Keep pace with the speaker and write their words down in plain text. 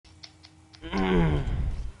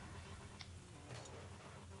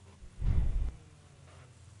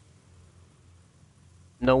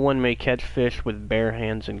No one may catch fish with bare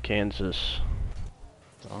hands in Kansas.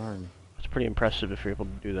 Darn. It's pretty impressive if you're able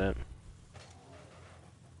to do that.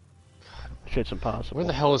 Shit's impossible. Where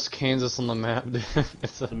the hell is Kansas on the map, dude?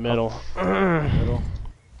 It's the middle. Middle.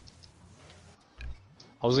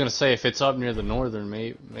 I was gonna say if it's up near the northern,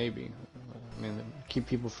 maybe. I mean, keep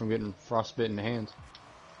people from getting frostbitten hands.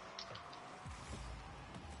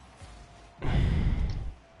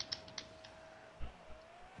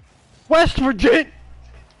 West Virginia.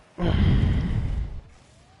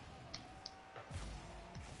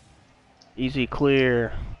 Easy,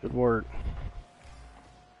 clear. Good work.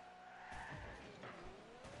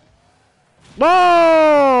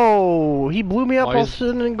 Whoa! He blew me up while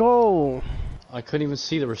sitting in goal. I couldn't even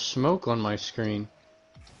see there was smoke on my screen.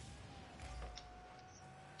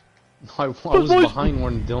 I was behind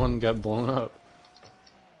when Dylan got blown up.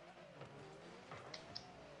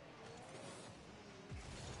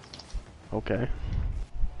 Okay.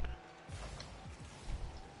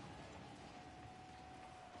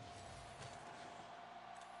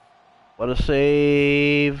 What a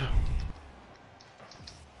save.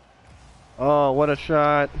 Oh, what a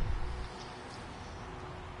shot.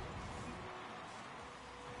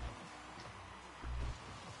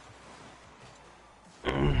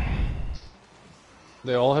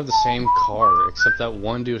 They all have the same car, except that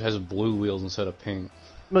one dude has blue wheels instead of pink.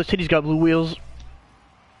 Most cities got blue wheels.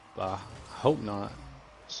 Hope not.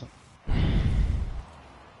 So.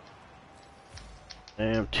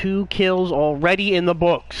 Damn, 2 kills already in the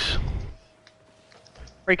books.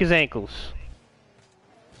 Break his ankles.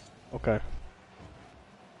 Okay.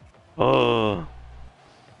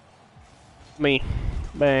 Me.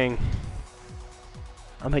 Bang.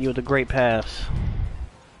 I'm hitting you with a great pass.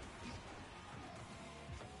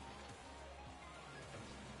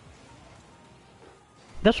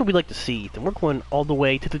 That's what we like to see. Then we're going all the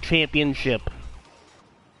way to the championship.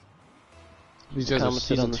 These guys are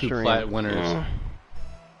season 2 plat winners.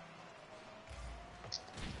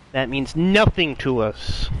 That means nothing to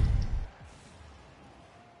us.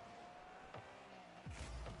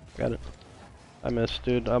 Got it. I missed,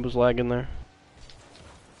 dude. I was lagging there.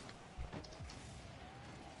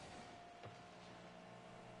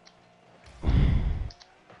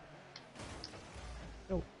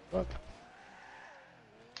 Oh, fuck.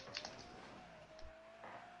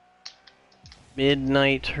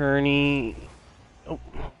 Midnight tourney. Oh.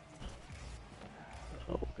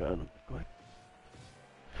 Oh god.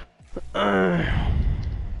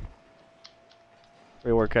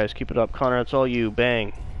 Great work, guys. Keep it up. Connor, it's all you.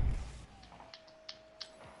 Bang.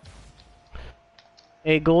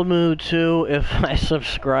 Hey, Goldmoo 2, if I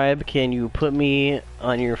subscribe, can you put me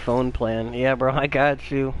on your phone plan? Yeah, bro, I got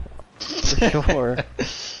you. For sure.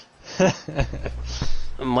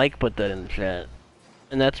 Mike put that in the chat.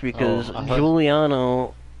 And that's because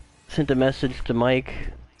Giuliano sent a message to Mike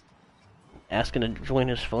asking to join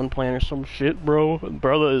his phone plan or some shit, bro.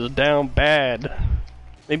 Brother is down bad.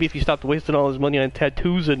 Maybe if he stopped wasting all his money on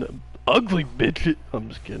tattoos and ugly bitches. I'm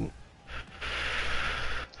just kidding.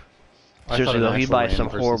 Seriously though, he buys some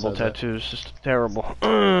horrible tattoos, just terrible.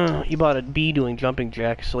 He bought a bee doing jumping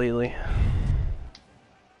jacks lately.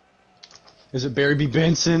 Is it Barry B.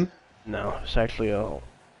 Benson? No, it's actually a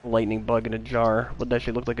lightning bug in a jar. Would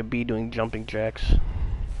actually look like a bee doing jumping jacks.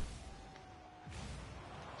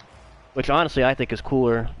 Which honestly I think is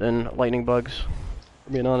cooler than lightning bugs.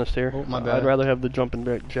 For being honest here. Oh, my bad. I'd rather have the jumping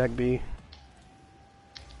jack bee.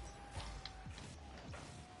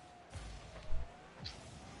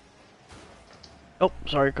 Oh,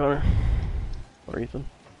 sorry, Connor. Or Ethan.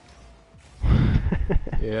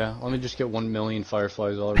 Yeah, let me just get 1 million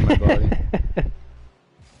fireflies all over my body.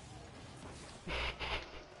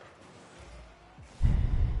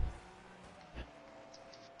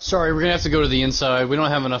 Sorry, we're gonna have to go to the inside. We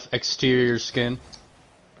don't have enough exterior skin.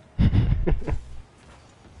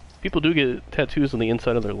 People do get tattoos on the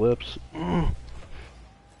inside of their lips.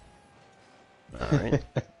 Alright.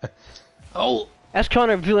 Oh! Ask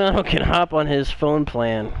Connor if Giuliano can hop on his phone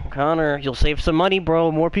plan. Connor, you'll save some money,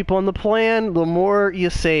 bro. More people on the plan, the more you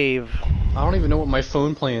save. I don't even know what my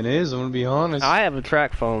phone plan is, I'm gonna be honest. I have a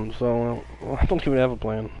track phone, so I don't even have a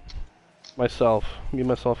plan. Myself. Me,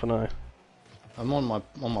 myself, and I. I'm on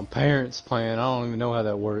my parents' plan. I don't even know how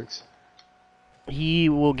that works. He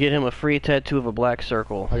will get him a free tattoo of a black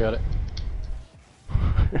circle. I got it.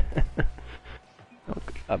 Oh,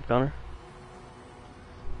 good job, Connor.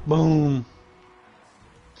 Boom.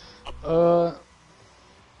 I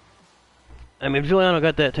mean, if Giuliano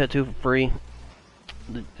got that tattoo for free,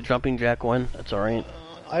 the jumping jack one, that's alright.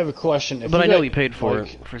 I have a question. But I know he paid for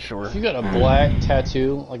it, for sure. If you got a black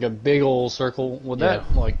tattoo, like a big old circle, would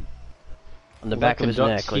that, like... On the back of his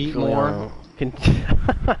neck, like more?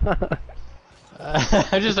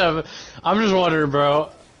 I'm just wondering, bro.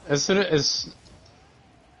 As soon as...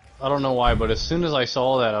 I don't know why, but as soon as I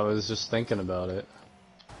saw that, I was just thinking about it.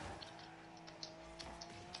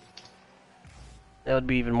 That would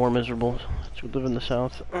be even more miserable to live in the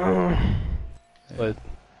South. But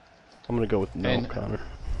I'm gonna go with no, Connor.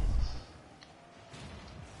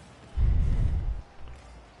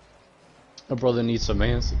 My brother needs some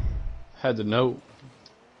answers. Had to know.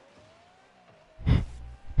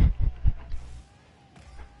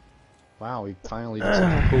 Wow, he finally did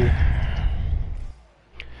something cool.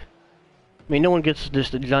 I mean, no one gets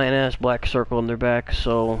just a giant ass black circle in their back,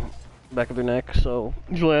 so back of their neck. So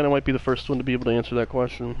Juliana might be the first one to be able to answer that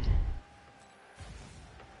question.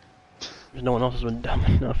 Because no one else has been dumb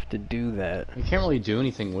enough to do that. You can't really do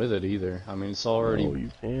anything with it either. I mean, it's already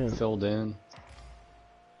filled in.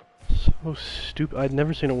 So stupid. I'd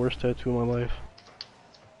never seen a worse tattoo in my life.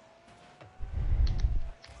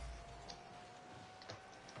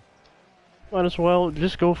 Might as well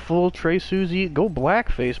just go full Trey Suzy. Go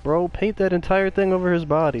blackface, bro. Paint that entire thing over his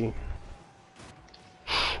body.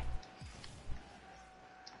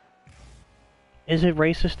 Is it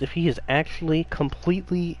racist if he is actually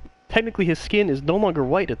completely... Technically, his skin is no longer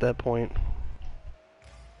white at that point.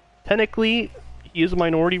 Technically, he is a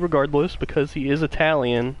minority regardless because he is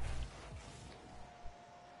Italian.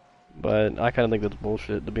 But I kind of think that's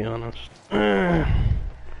bullshit, to be honest.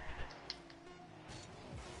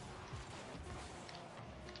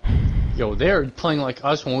 Yo, they're playing like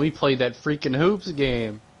us when we played that freaking hoops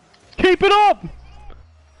game. Keep it up!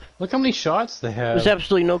 Look how many shots they have. There's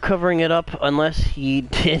absolutely no covering it up unless he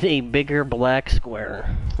did a bigger black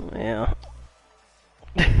square. Yeah.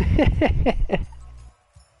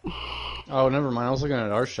 Oh, never mind. I was looking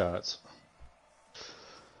at our shots.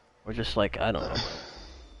 Or just like, I don't know.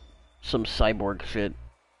 Some cyborg shit.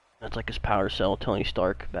 That's like his power cell, Tony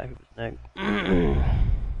Stark, back of his neck.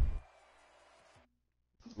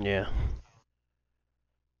 Yeah.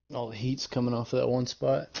 All the heat's coming off of that one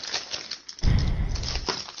spot.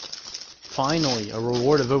 Finally, a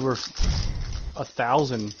reward of over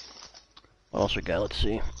 1,000. What else we got? Let's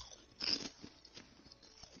see.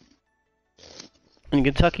 In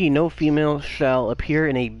Kentucky, no female shall appear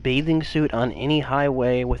in a bathing suit on any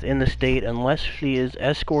highway within the state unless she is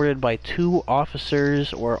escorted by 2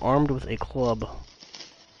 officers or armed with a club.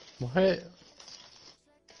 What?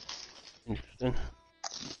 Interesting.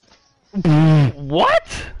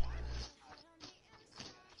 What?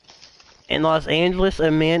 In Los Angeles, a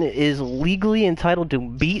man is legally entitled to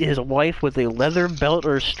beat his wife with a leather belt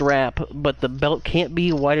or strap, but the belt can't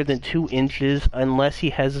be wider than 2 inches unless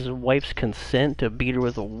he has his wife's consent to beat her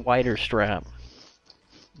with a wider strap.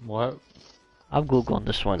 What? I'll Google on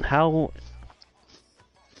this one. How...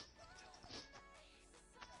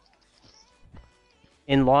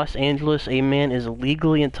 In Los Angeles, a man is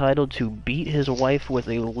legally entitled to beat his wife with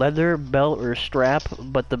a leather belt or strap,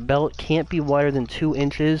 but the belt can't be wider than 2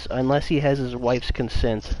 inches unless he has his wife's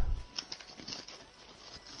consent.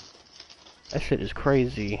 That shit is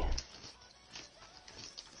crazy.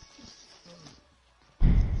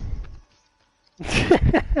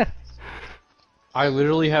 I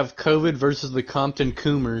literally have COVID versus the Compton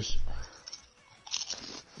Coomers.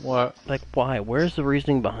 What? Like, why? Where's the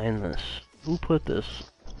reasoning behind this? Who put this?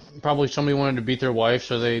 Probably somebody wanted to beat their wife,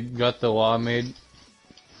 so they got the law made.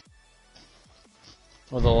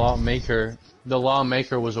 Or the lawmaker. The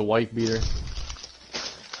lawmaker was a white beater.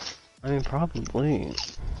 I mean, probably.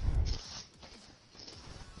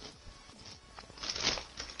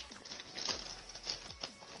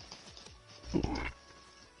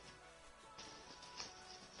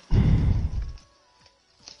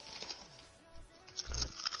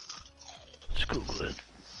 Let's Google it.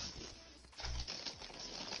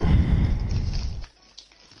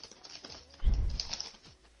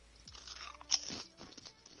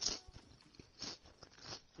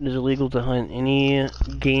 It is illegal to hunt any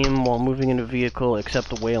game while moving in a vehicle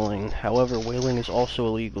except whaling. However, whaling is also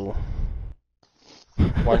illegal.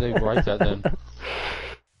 Why'd they write that then?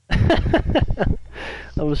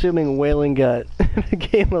 I'm assuming whaling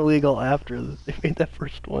became illegal after they made that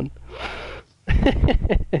first one.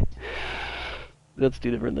 That's 2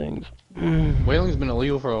 different things. Whaling's been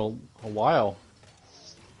illegal for a while.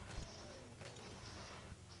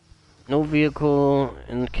 No vehicle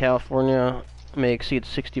in California may exceed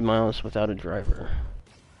 60 miles without a driver.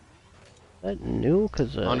 Is that new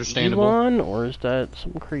because of Elon, or is that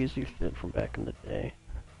some crazy shit from back in the day?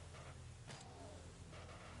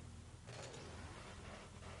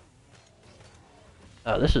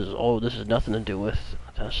 This is this is nothing to do with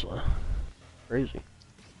Tesla. Crazy.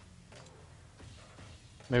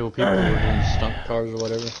 Maybe people who are doing stunt cars or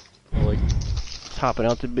whatever, or like topping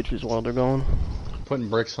out the bitches while they're going. Putting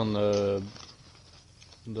bricks on the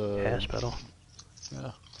gas pedal.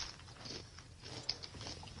 Yeah.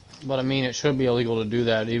 But I mean, it should be illegal to do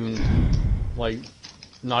that, even like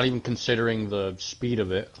not even considering the speed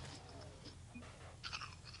of it.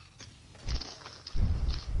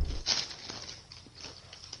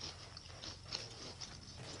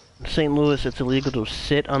 In St. Louis, it's illegal to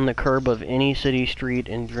sit on the curb of any city street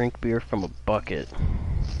and drink beer from a bucket.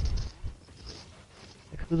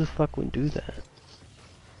 Like, who the fuck would do that?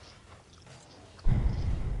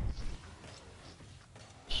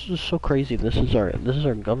 This is so crazy. This is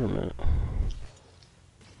our government.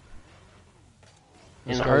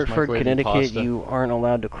 In Hartford, Connecticut, you aren't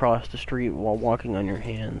allowed to cross the street while walking on your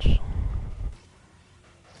hands.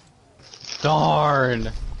 Darn!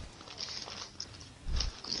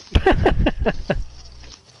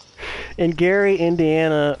 In Gary,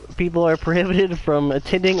 Indiana, people are prohibited from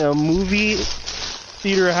attending a movie,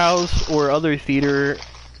 theater house, or other theater,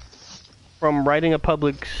 from riding a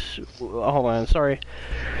public... Hold on, sorry.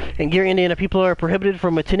 In Gary, Indiana, people are prohibited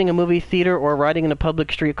from attending a movie, theater, or riding in a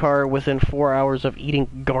public streetcar within 4 hours of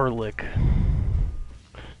eating garlic.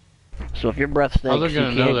 So if your breath stinks, you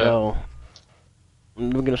can't go.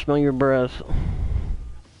 We're gonna smell your breath.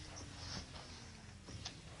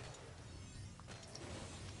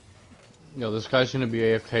 Yo, this guy's gonna be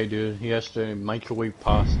AFK, dude. He has to microwave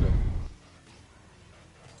pasta.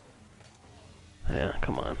 Yeah,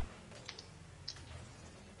 come on.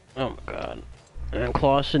 Oh my god. In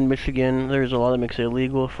Clawson, Michigan, there's a law that makes it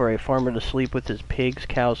illegal for a farmer to sleep with his pigs,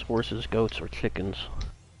 cows, horses, goats, or chickens.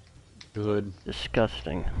 Good.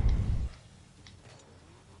 Disgusting.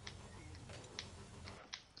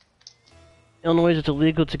 Illinois, it's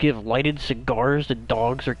illegal to give lighted cigars to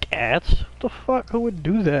dogs or cats? What the fuck? Who would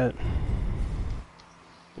do that?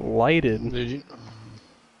 Lighted. Did you?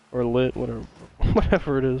 Or lit, whatever.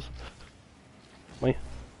 Whatever it is.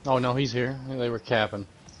 Oh no, he's here. They were capping.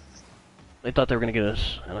 They thought they were gonna get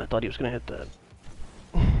us, and I thought he was gonna hit that.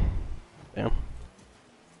 Damn.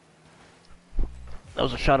 That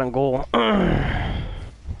was a shot on goal.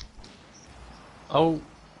 Oh.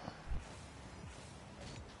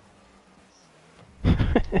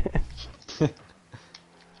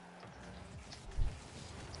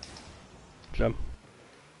 Jump.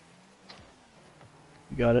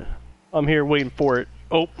 You got it. I'm here waiting for it.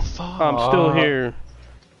 Oh, I'm still here.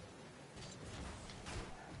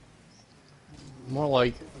 More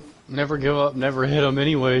like, never give up, never hit him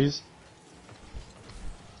anyways.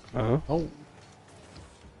 Uh-huh. Oh.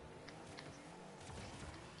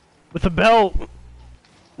 With a belt!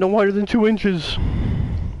 No wider than 2 inches. I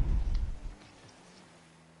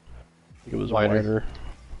think it was wider.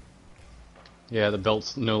 Yeah, the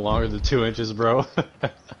belt's no longer than 2 inches, bro.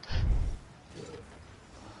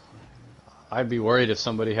 I'd be worried if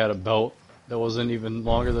somebody had a belt that wasn't even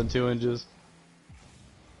longer than 2 inches.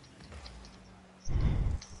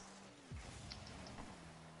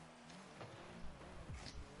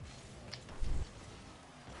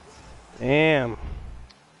 Damn.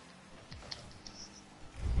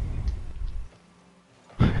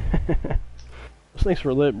 Those things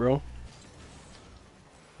were lit, bro.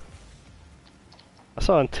 I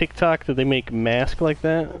saw on TikTok that they make masks like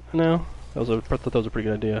that now. I thought that was a pretty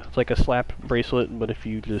good idea. It's like a slap bracelet, but if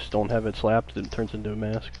you just don't have it slapped, it turns into a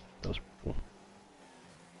mask. That was cool.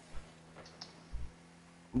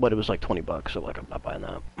 But it was like $20, so like I'm not buying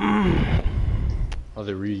that. Are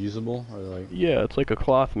they reusable? Or like? Yeah, it's like a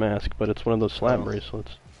cloth mask, but it's one of those slap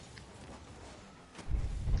bracelets.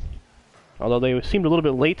 Although they seemed a little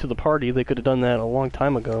bit late to the party, they could have done that a long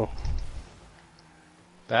time ago.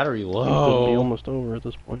 Battery low. It could be almost over at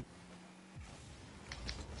this point.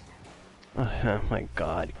 Oh my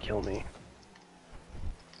god, kill me.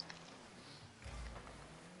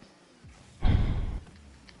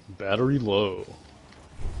 Battery low.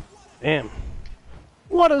 Damn.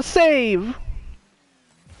 What a save!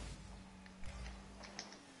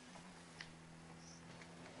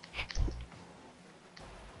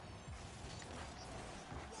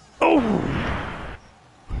 Oh!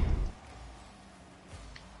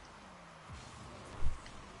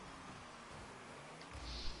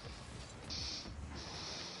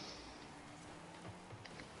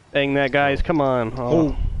 Dang that, guys, come on.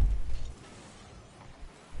 Oh.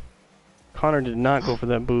 Connor did not go for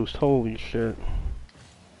that boost. Holy shit.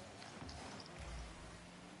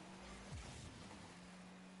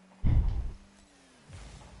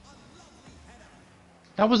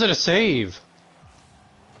 How was it a save?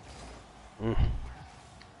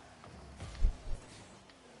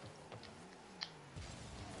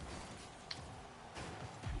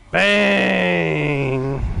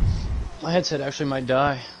 Bang! My headset actually might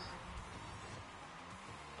die.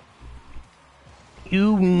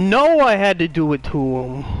 You know I had to do it to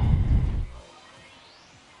him.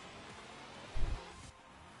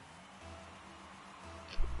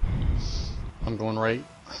 I'm going right.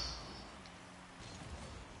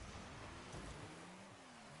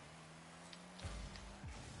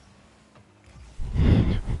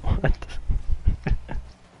 What?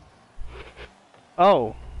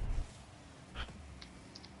 Oh.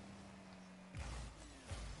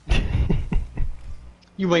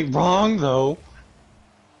 You ain't wrong though.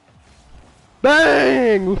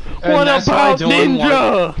 Bang! What about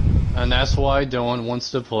Ninja? And that's why Dylan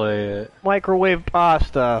wants to play it. Microwave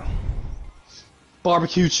pasta.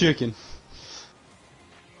 Barbecue chicken.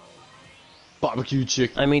 Barbecue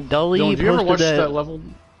chicken. I mean, Dully Dylan, did you ever watch that... that level?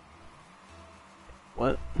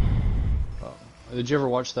 What? Did you ever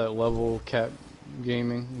watch that Level Cap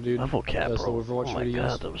Gaming, dude? Level Cap, that's bro. The Overwatch oh my videos?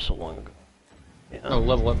 god, that was so long ago. Yeah. No,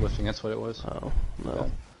 Level Uplifting, that's what it was. Oh, no. Yeah.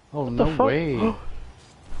 Oh, what no way.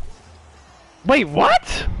 Wait,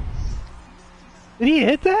 what? Did he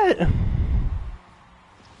hit that?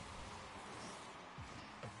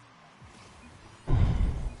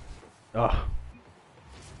 Ugh.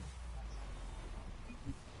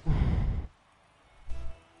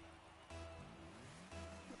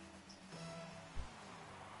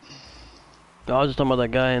 I was just talking about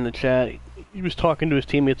that guy in the chat. He was talking to his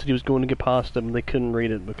teammates that he was going to get past them and they couldn't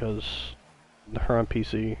read it because they're on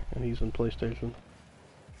PC and he's on PlayStation.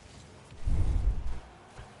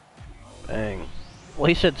 Bang. Well,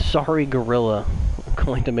 he said, sorry, Gorilla. I'm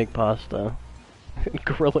going to make pasta.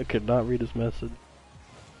 Gorilla could not read his message.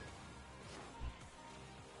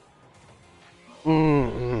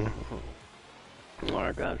 Oh,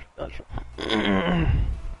 gosh.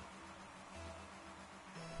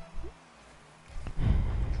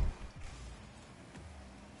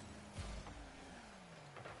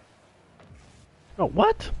 Oh,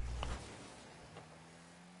 what?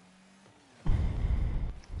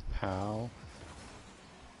 How?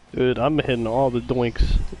 Dude, I'm hitting all the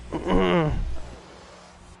doinks.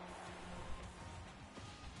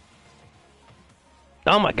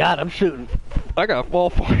 Oh my god, I'm shooting. I got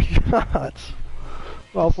all 4 shots.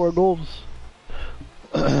 All 4 goals.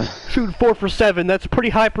 Shooting 4 for 7. That's a pretty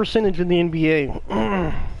high percentage in the NBA.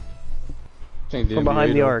 From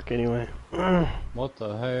behind the arc, anyway. What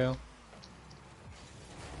the hell?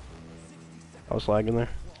 I was lagging there.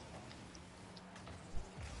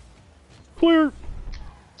 Clear!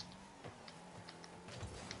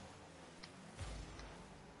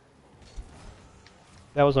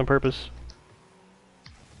 That was on purpose.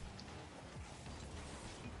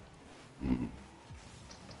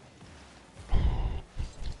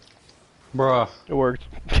 Bruh. It worked.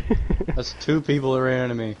 That's 2 people that ran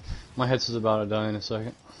into me. My headset's about to die in a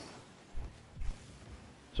second.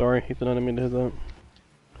 Sorry, Ethan, I didn't mean to hit that.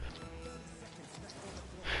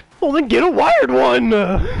 Well, then get a wired one!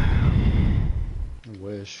 I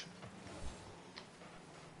wish.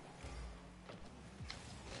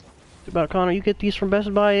 About Connor, you get these from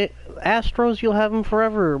Best Buy Astros, you'll have them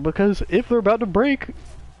forever. Because if they're about to break,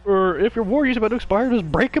 or if your warranty's about to expire,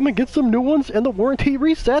 just break them and get some new ones, and the warranty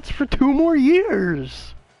resets for 2 more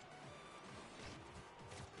years.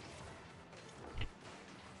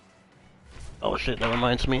 Oh shit, that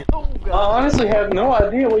reminds me. Oh, I honestly have no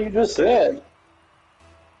idea what you just said.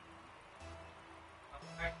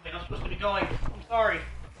 I'm supposed to be going. I'm sorry.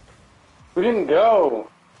 We didn't go.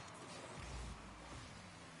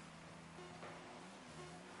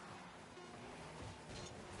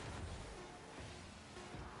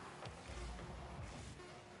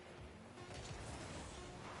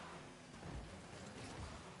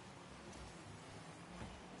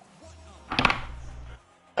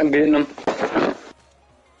 I'm getting them.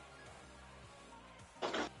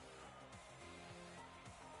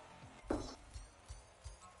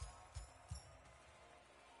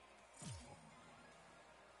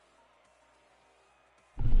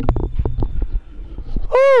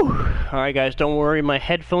 Alright guys, don't worry, my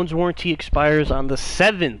headphones warranty expires on the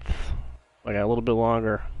 7th. I got a little bit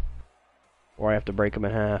longer. Or I have to break them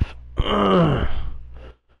in half.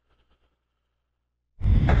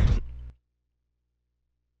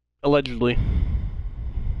 Allegedly.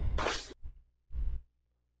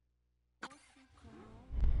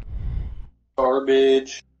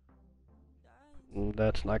 Garbage.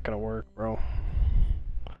 That's not gonna work, bro.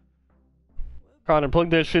 Connor, plug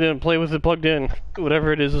that shit in. Play with it plugged in.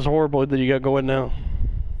 Whatever it is horrible that you got going now.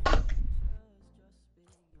 It's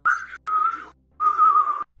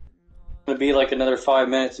gonna be like another 5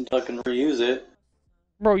 minutes until I can reuse it.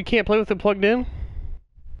 Bro, you can't play with it plugged in?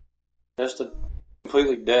 Just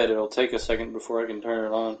completely dead. It'll take a second before I can turn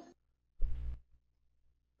it on.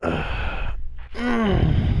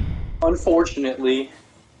 Unfortunately.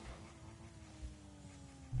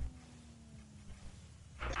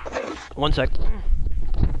 One sec.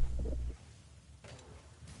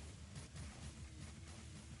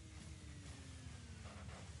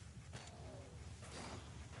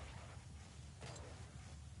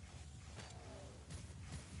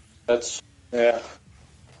 That's, yeah.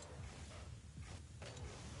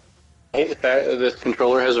 I hate the fact that this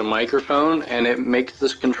controller has a microphone, and it makes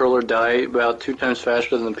this controller die about 2 times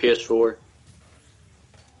faster than the PS4.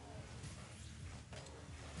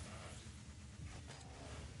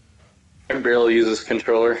 I barely use this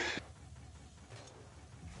controller.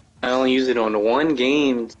 I only use it on one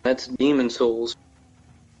game, that's Demon's Souls.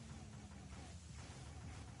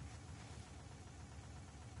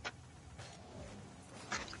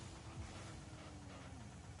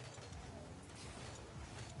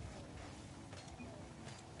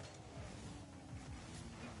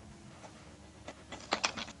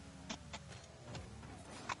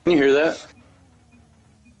 Can you hear that?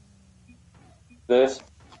 This?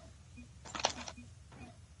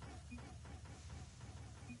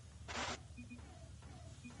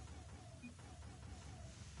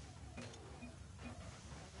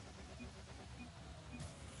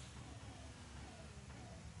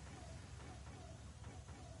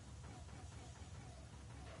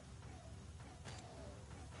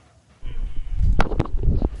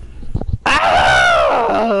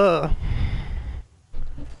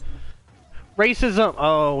 Racism!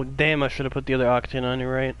 Oh, damn, I should have put the other Octane on,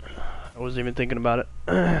 you're right. I wasn't even thinking about it.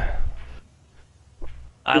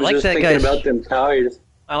 I like that guy's... about them tires.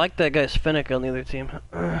 I like that guy's Fennec on the other team.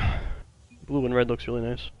 Blue and red looks really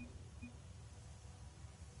nice.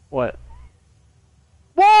 What?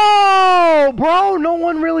 Whoa! Bro, no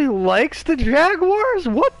one really likes the Jaguars?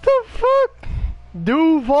 What the fuck?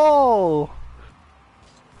 Duval!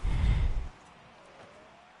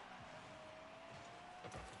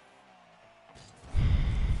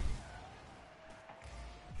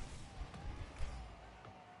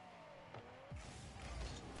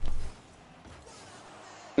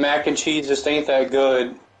 Mac and cheese just ain't that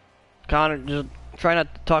good. Connor, just try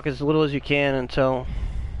not to talk as little as you can until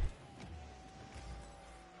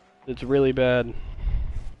it's really bad.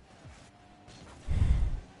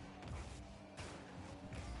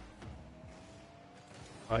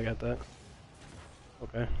 I got that.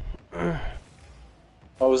 Okay. I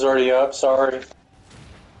was already up, sorry.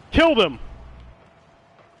 Kill them!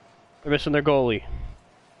 They're missing their goalie.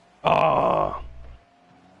 Ah.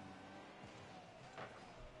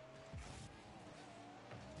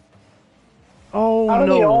 Oh, How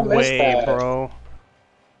did they all no miss way, that? bro.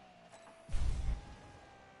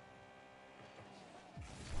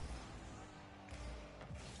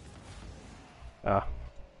 Ah.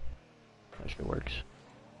 That shit works.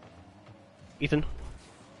 Ethan?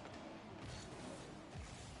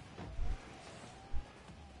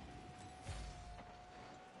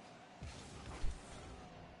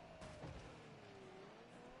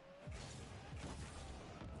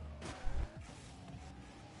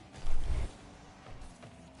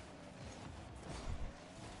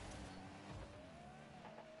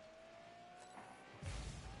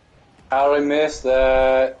 How did I miss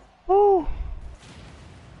that? Oh.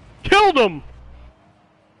 Killed him!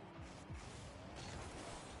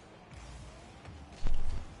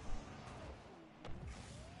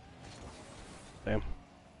 Damn.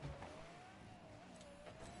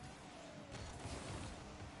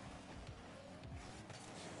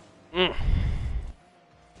 Mm.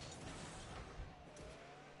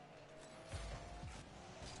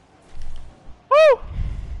 Woo!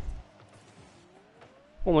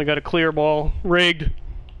 Only got a clear ball. Rigged.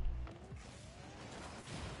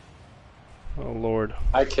 Oh, Lord.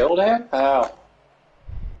 I killed him? How?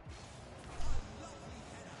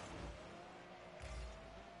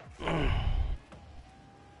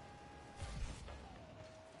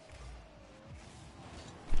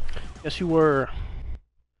 Yes, you were.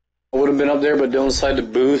 I would have been up there, but don't decide to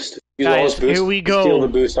boost. Use all Guys, this boost here we to go. steal the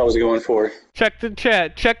boost I was going for. Check the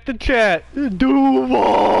chat. Check the chat.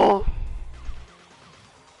 Duval!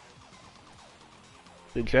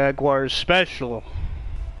 The Jaguars special.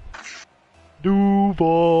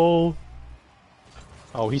 Duval.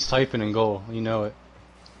 Oh, he's typing in goal. You know it.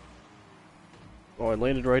 Oh, I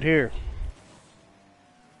landed right here.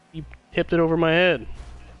 He tipped it over my head.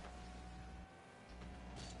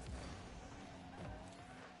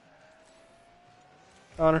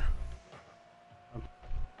 Connor.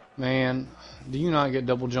 Man, do you not get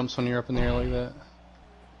double jumps when you're up in the air like that?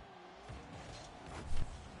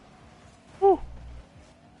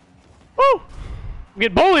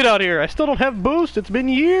 get bullied out here. I still don't have boost. It's been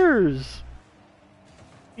years.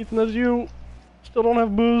 Ethan, that's you. Still don't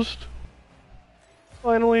have boost.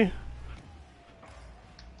 Finally.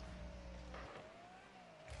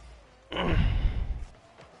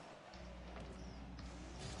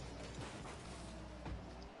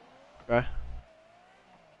 Okay.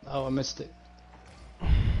 Oh, I missed it.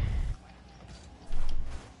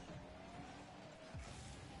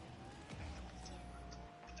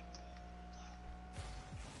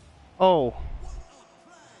 Oh.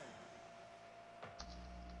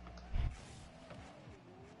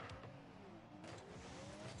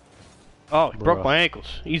 Oh, he broke my ankles.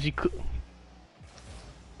 Easy.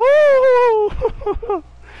 Woo!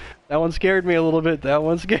 That one scared me a little bit. That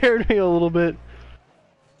one scared me a little bit.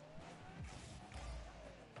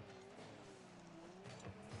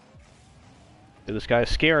 Dude, this guy's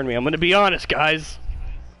scaring me. I'm gonna be honest, guys.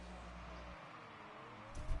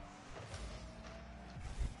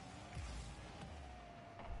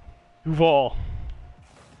 Duval.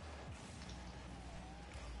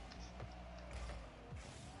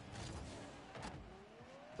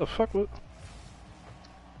 The fuck was...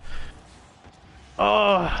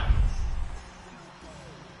 Oh.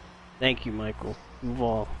 Thank you, Michael.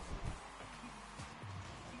 Duval.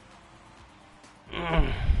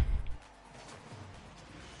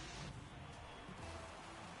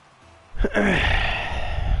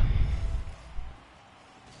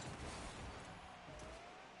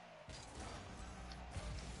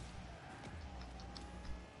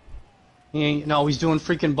 He ain't, no, he's doing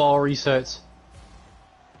freaking ball resets.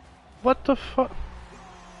 What the fuck?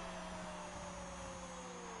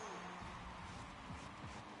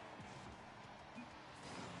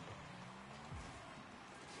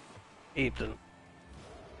 Ethan.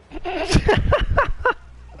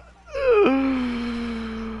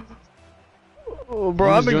 Oh,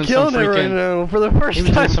 bro, I've been killing it right now for the first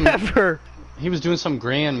time ever. He was doing some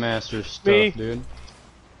Grandmaster stuff, dude.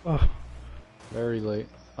 Oh. Very late.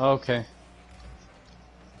 Okay.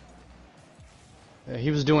 Yeah,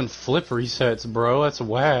 he was doing flip resets, bro. That's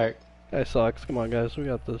whack. That sucks. Come on, guys. We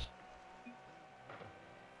got this. You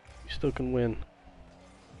still can win.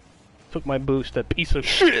 Took my boost, that piece of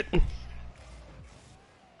shit.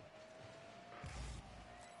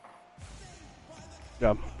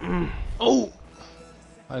 Job. Oh!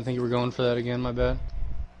 I didn't think you were going for that again, my bad.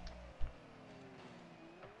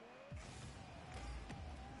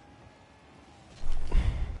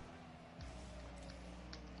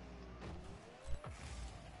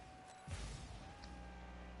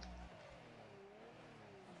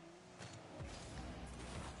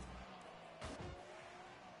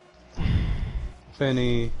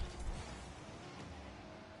 Penny.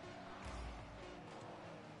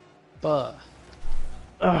 But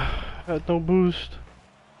had no boost.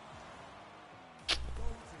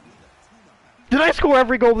 Did I score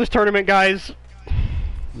every goal this tournament, guys?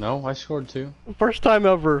 No, I scored 2. First time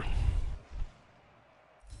ever.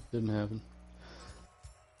 Didn't happen.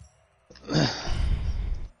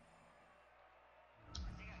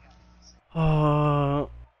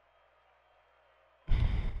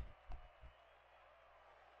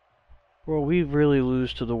 Bro, we really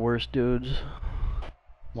lose to the worst dudes.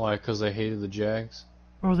 Why? Because they hated the Jags?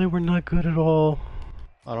 Bro, they were not good at all.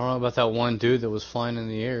 I don't know about that one dude that was flying in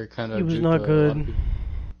the air. Kind of. He was not good.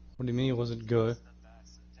 What do you mean he wasn't good?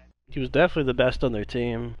 He was definitely the best on their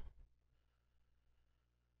team.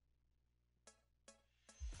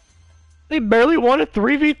 They barely won a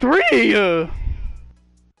 3v3!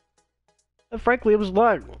 And frankly, it was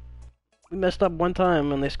luck. We messed up one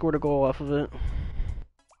time and they scored a goal off of it.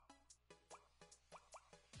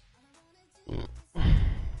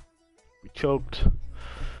 We choked.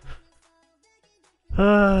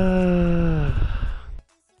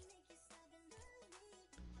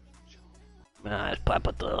 I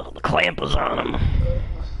put the clampers on him.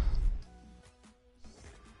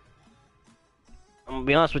 I'm gonna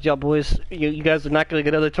be honest with y'all boys, you guys are not gonna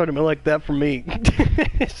get another tournament like that from me.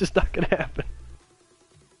 It's just not gonna happen.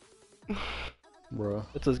 Bro.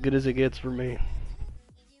 It's as good as it gets for me.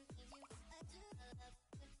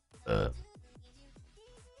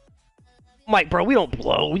 Mike, bro, we don't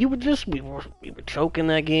blow. We were choking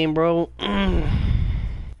that game, bro.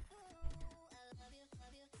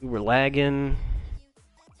 We were lagging.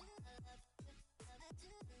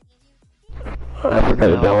 I forgot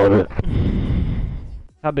to download it.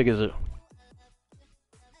 How big is it?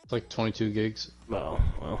 It's like 22 gigs. Oh,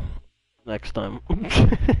 well, next time.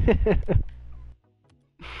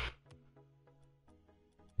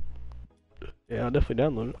 Yeah, I'll definitely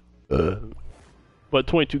download it. But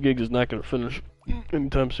 22 gigs is not going to finish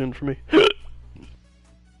anytime soon for me.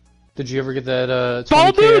 Did you ever get that 20k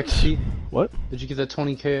Ball dudes! XP? What? Did you get that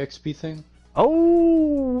 20k XP thing?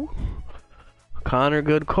 Oh, Connor,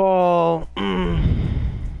 good call.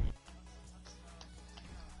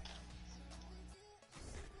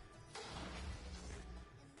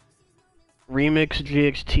 Remix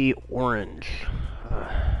GXT Orange.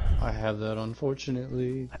 I have that,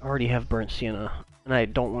 unfortunately. I already have Burnt Sienna, and I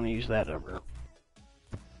don't want to use that ever.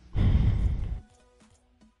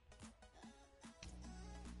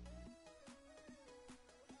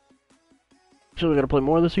 So we gotta play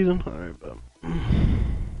more this season? Alright, but...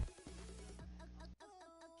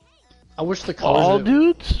 I wish the colors. All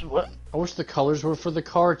dudes? What? I wish the colors were for the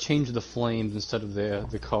car. Change the flames instead of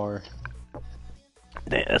the car.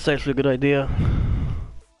 That's actually a good idea.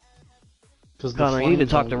 Connor, you need to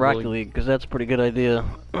talk to Rocket League, because that's a pretty good idea.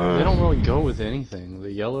 They don't really go with anything.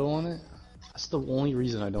 The yellow on it? That's the only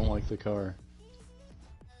reason I don't like the car.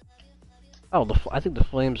 Oh, I think the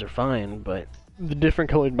flames are fine, but the different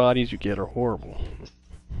colored bodies you get are horrible.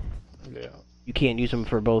 Yeah. You can't use them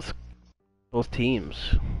for both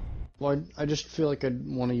teams. Well, I just feel like I'd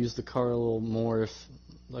want to use the car a little more if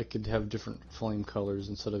I could have different flame colors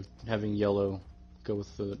instead of having yellow go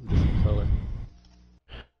with the different color.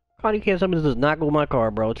 Connor, you can't tell me this does not go with my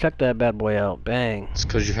car, bro. Check that bad boy out. Bang. It's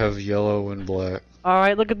because you have yellow and black.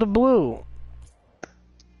 Alright, look at the blue.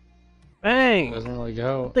 Bang. It doesn't really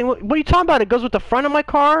go. What are you talking about? It goes with the front of my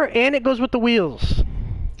car, and it goes with the wheels.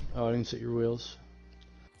 Oh, I didn't set your wheels.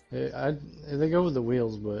 They go with the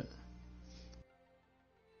wheels, but...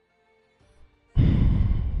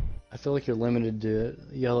 I feel like you're limited to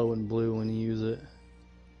yellow and blue when you use it.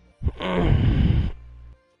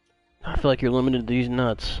 I feel like you're limited to these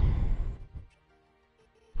nuts.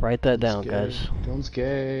 Write that down, guys. Dylan's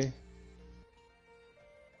gay.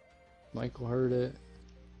 Michael heard it.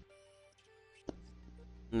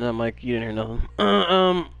 No, Mike, you didn't hear nothing.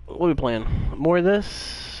 What are we playing? More of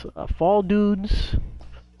this? Fall Dudes?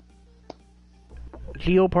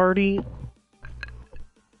 Geoparty?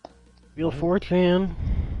 Real 4chan?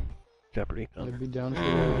 Jeopardy. I'd be down for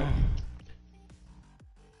that.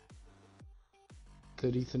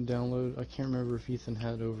 Did Ethan download? I can't remember if Ethan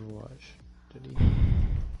had Overwatch. Did he?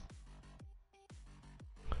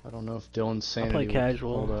 I don't know if Dylan's sanity I'll play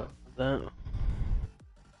casual. Hold up. That.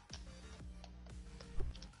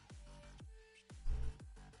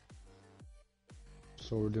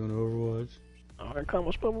 So we're doing Overwatch. Alright, come on,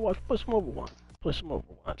 let's play Overwatch. Play some Overwatch. Play some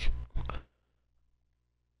Overwatch.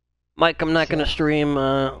 Mike, I'm not gonna stream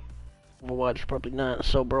Overwatch, probably not.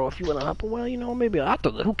 So, bro, if you wanna hop, well, you know, maybe after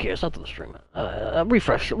the. Who cares? After the stream.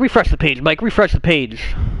 Refresh the page, Mike. Refresh the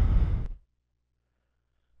page.